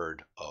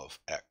unheard of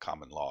at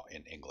common law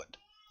in England.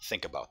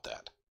 Think about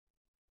that.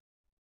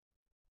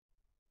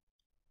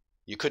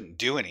 You couldn't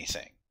do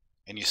anything,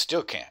 and you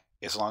still can't,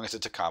 as long as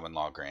it's a common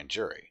law grand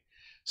jury.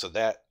 So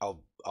that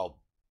I'll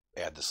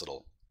add this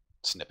little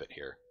snippet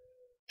here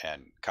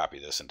and copy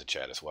this into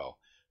chat as well,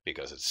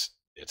 because it's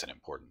an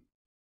important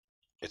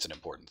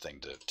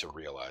thing to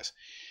realize.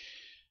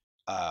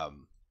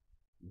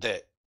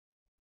 That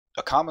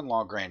a common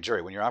law grand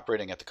jury, when you're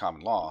operating at the common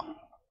law,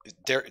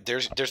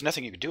 there's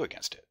nothing you can do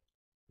against it.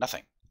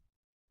 Nothing.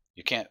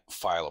 You can't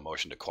file a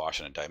motion to quash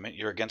an indictment.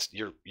 You're against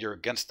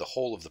the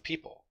whole of the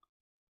people.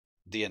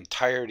 The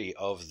entirety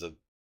of the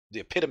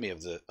epitome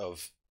of the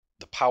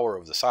power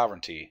of the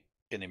sovereignty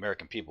in the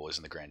American people is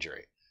in the grand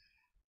jury.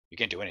 You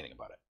can't do anything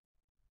about it.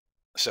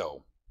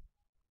 So,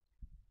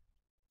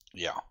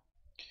 yeah,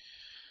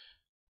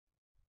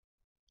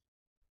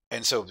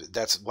 And so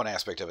that's one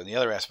aspect of it. And the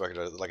other aspect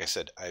of it, like I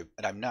said,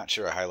 I'm not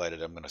sure I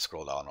highlighted. I'm going to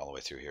scroll down all the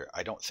way through here.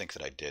 I don't think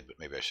that I did, but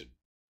maybe I should.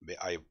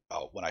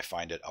 When I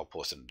find it, I'll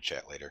post it in the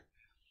chat later,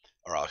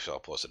 or I'll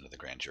post it into the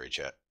grand jury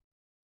chat.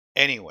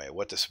 Anyway,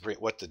 what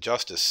the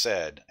justice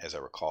said, as I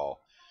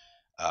recall,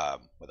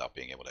 without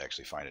being able to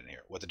actually find it in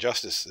here, what the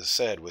justice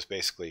said was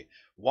basically,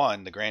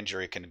 one, the grand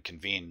jury can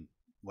convene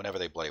whenever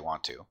they bloody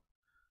want to.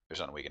 There's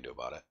nothing we can do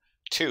about it.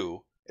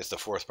 Two, it's the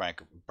fourth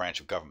branch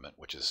of government,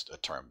 which is a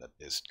term that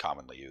is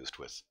commonly used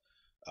with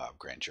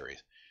grand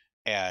juries.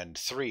 And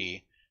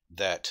three,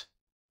 that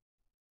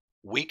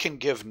we can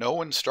give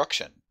no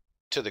instruction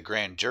to the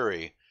grand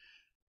jury.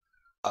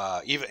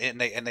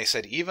 They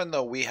said, even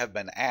though we have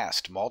been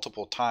asked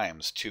multiple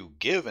times to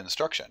give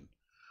instruction,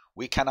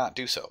 we cannot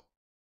do so,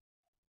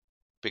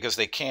 because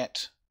they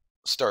can't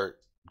start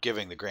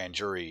giving the grand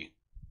jury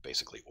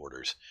basically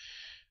orders,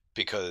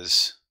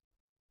 because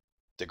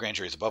the grand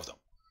jury is above them.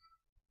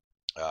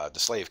 The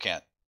slave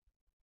can't,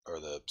 or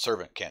the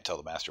servant can't tell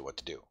the master what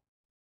to do,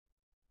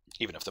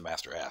 even if the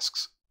master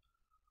asks.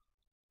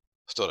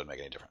 Still doesn't make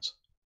any difference.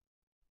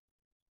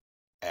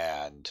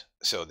 And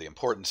so the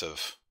importance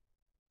of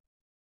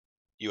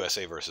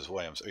USA versus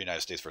Williams, or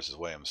United States versus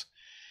Williams,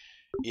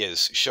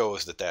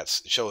 shows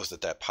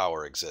that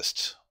power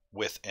exists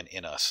with and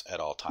in us at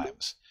all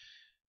times,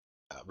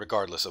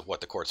 regardless of what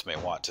the courts may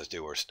want to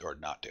do or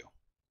not do.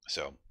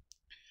 So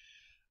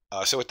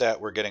with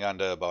that, we're getting on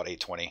to about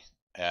 8:20,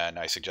 and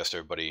I suggest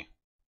everybody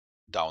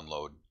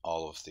download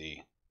all of the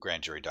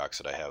grand jury docs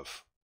that I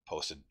have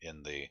posted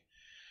in the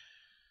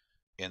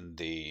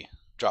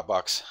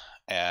Dropbox.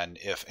 And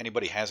if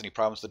anybody has any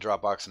problems with the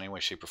Dropbox in any way,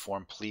 shape, or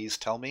form, please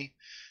tell me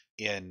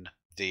in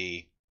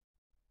the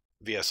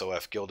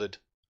VSOF Gilded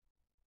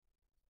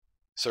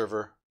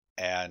server,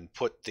 and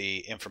put the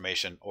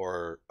information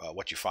or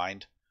what you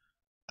find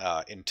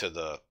into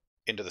the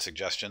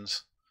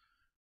suggestions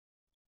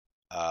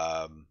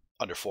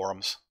under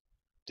forums.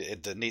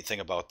 The neat thing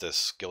about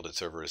this Gilded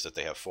server is that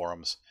they have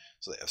forums,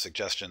 so they have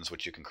suggestions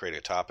which you can create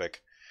a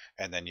topic,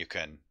 and then you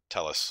can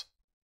tell us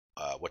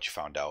what you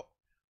found out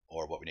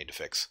or what we need to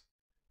fix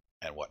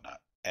and whatnot.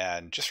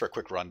 And just for a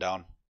quick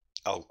rundown,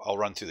 I'll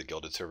run through the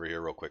Gilded server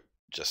here real quick,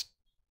 just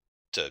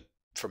so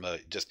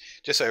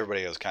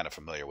everybody is kind of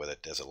familiar with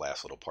it as a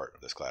last little part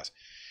of this class.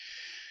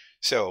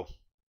 So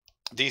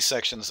these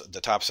sections, the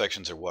top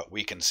sections, are what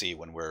we can see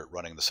when we're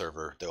running the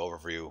server: the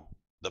overview,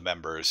 the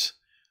members,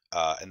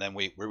 and then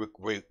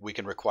we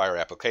can require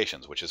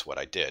applications, which is what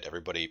I did.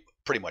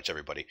 Pretty much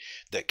everybody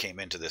that came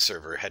into this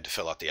server had to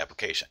fill out the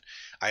application.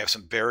 I have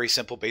some very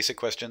simple basic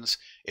questions.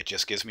 It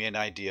just gives me an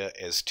idea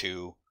as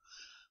to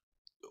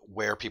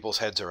where people's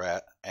heads are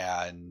at,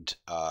 and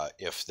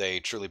if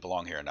they truly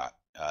belong here or not.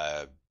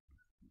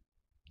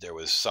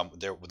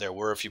 There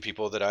were a few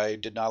people that I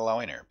did not allow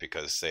in here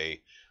because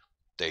they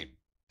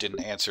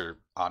didn't answer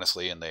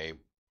honestly, and they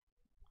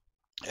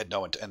had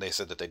and they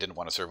said that they didn't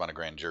want to serve on a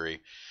grand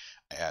jury,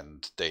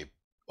 and they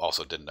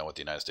also didn't know what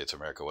the United States of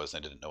America was,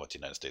 and they didn't know what the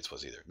United States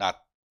was either.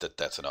 Not that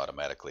that's an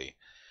automatically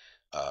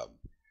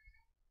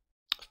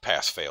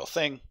pass-fail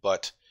thing,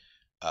 but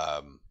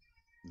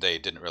they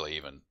didn't really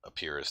even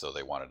appear as though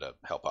they wanted to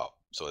help out.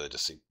 So they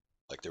just seemed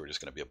like they were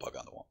just going to be a bug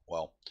on the wall.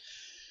 Well,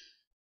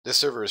 this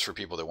server is for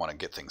people that want to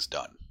get things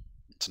done.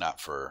 It's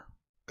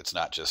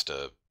not just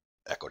a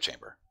echo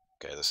chamber.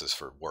 Okay, this is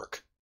for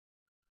work,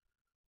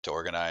 to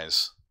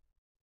organize,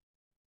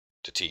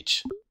 to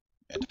teach,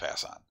 and to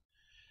pass on.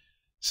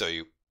 So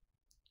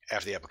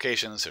after the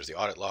applications, there's the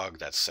audit log.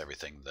 That's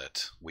everything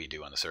that we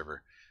do on the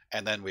server.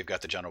 And then we've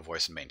got the general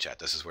voice and main chat.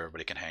 This is where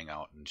everybody can hang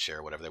out and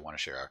share whatever they want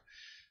to share.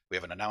 We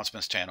have an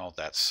announcements channel.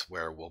 That's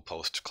where we'll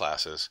post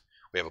classes.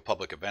 We have a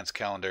public events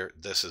calendar.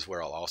 This is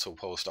where I'll also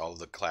post all of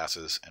the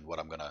classes and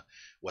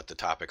what the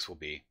topics will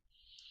be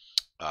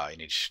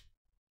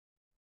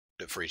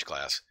for each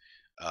class.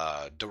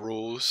 The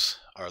rules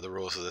are the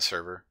rules of the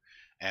server,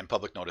 and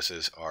public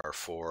notices are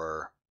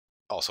for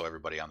also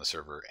everybody on the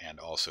server, and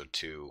also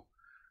to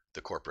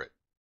the corporate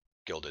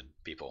Gilded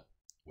people,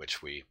 which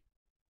you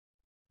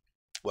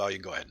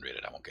can go ahead and read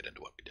it. I won't get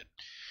into what we did.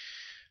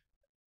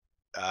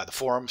 The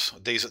forums,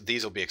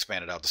 these will be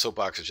expanded out. The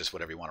soapbox is just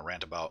whatever you want to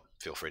rant about.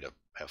 Feel free to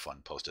have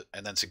fun, post it.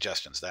 And then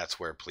suggestions. That's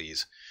where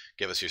please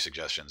give us your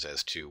suggestions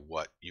as to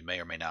what you may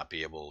or may not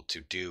be able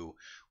to do,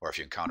 or if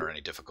you encounter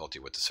any difficulty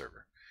with the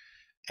server.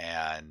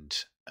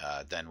 And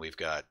then we've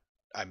got,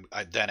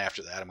 then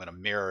after that, I'm going to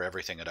mirror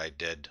everything that I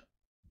did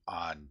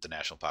on the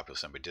National Popular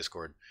Assembly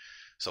Discord.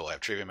 So we'll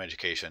have Trivium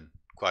Education,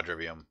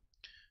 Quadrivium,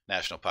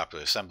 National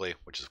Popular Assembly,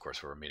 which is of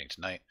course where we're meeting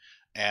tonight.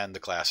 And the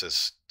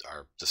classes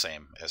are the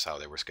same as how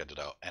they were scheduled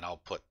out. And I'll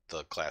put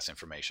the class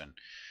information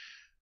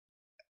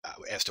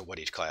as to what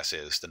each class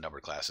is, the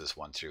numbered classes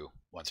 1 through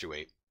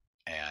 8,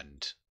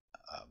 and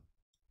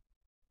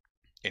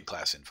in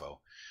class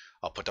info.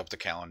 I'll put up the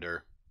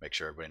calendar, make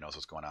sure everybody knows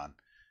what's going on,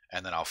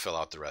 and then I'll fill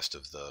out the rest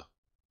of the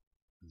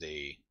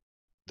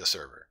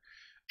server.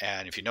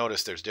 And if you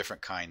notice, there's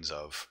different kinds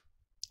of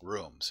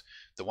rooms.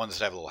 The ones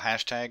that have a little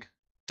hashtag,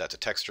 that's a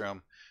text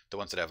room. The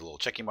ones that have a little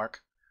checky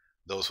mark,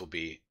 those will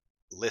be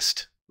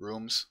list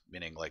rooms,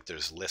 meaning like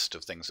there's a list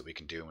of things that we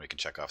can do and we can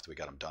check off that we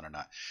got them done or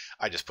not.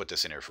 I just put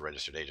this in here for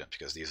registered agents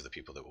because these are the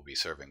people that will be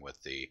serving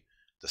with the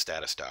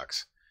status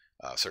docs.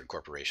 Certain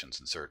corporations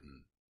and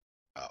certain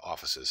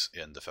offices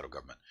in the federal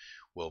government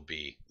will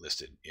be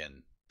listed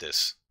in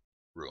this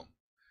room.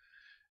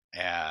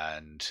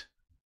 And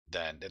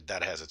then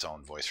that has its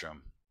own voice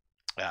room.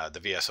 The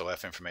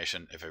VSOF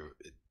information, if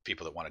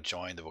people that want to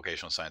join the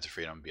Vocational Science of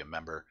Freedom, be a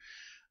member,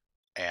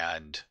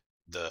 and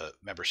the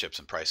memberships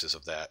and prices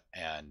of that,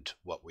 and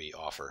what we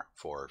offer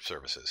for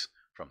services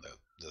from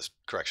the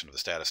correction of the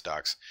status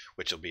docs,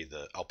 which will be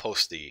I'll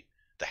post the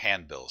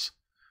handbills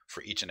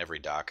for each and every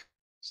doc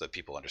so that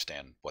people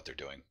understand what they're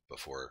doing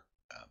before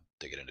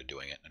they get into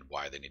doing it and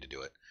why they need to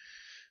do it.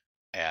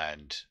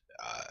 And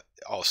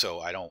also,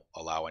 I don't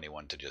allow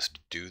anyone to just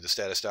do the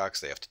status docs.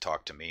 They have to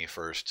talk to me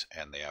first,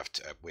 and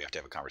we have to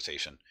have a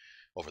conversation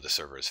over the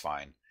server is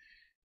fine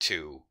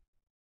to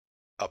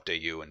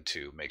update you and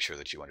to make sure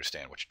that you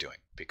understand what you're doing,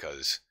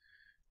 because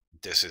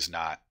this is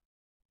not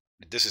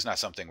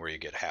something where you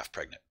get half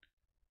pregnant.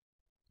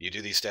 You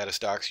do these status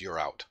docs, you're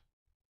out.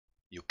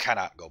 You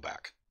cannot go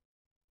back.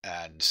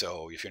 And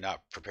so if you're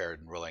not prepared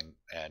and willing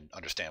and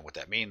understand what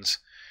that means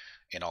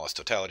in all its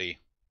totality,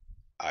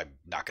 I'm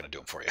not going to do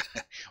them for you,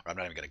 or I'm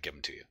not even going to give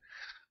them to you.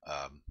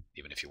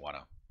 Even if you want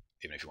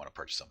to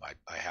purchase them,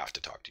 I have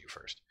to talk to you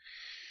first.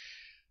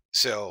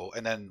 So,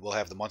 and then we'll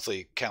have the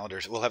monthly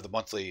calendars. We'll have the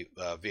monthly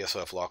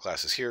VSOF law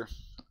classes here.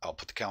 I'll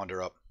put the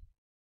calendar up.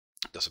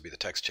 This will be the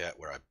text chat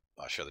where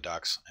I'll share the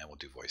docs, and we'll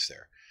do voice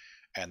there.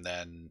 And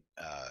then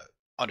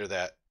under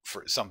that,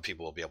 for some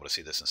people will be able to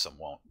see this and some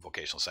won't.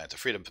 Vocational Science of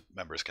Freedom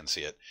members can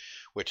see it,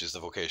 which is the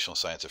Vocational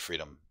Science of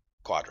Freedom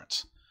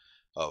quadrants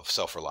of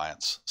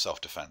self-reliance,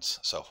 self-defense,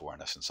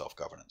 self-awareness, and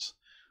self-governance,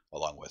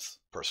 along with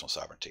personal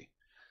sovereignty.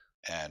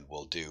 And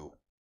we'll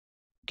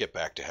get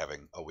back to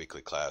having a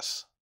weekly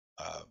class,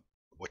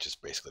 which is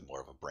basically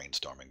more of a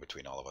brainstorming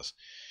between all of us,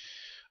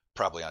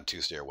 probably on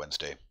Tuesday or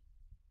Wednesday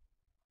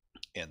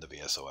in the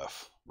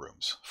VSOF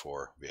rooms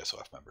for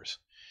VSOF members.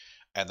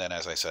 And then,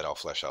 as I said, I'll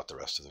flesh out the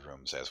rest of the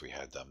rooms as we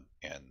had them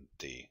in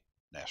the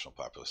National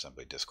Popular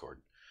Assembly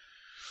Discord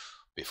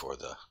before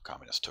the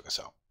communists took us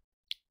out.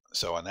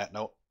 So on that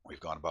note,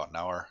 we've gone about an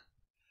hour.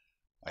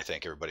 I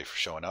thank everybody for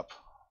showing up,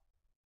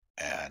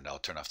 and I'll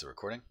turn off the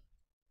recording,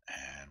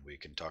 and we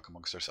can talk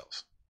amongst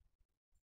ourselves.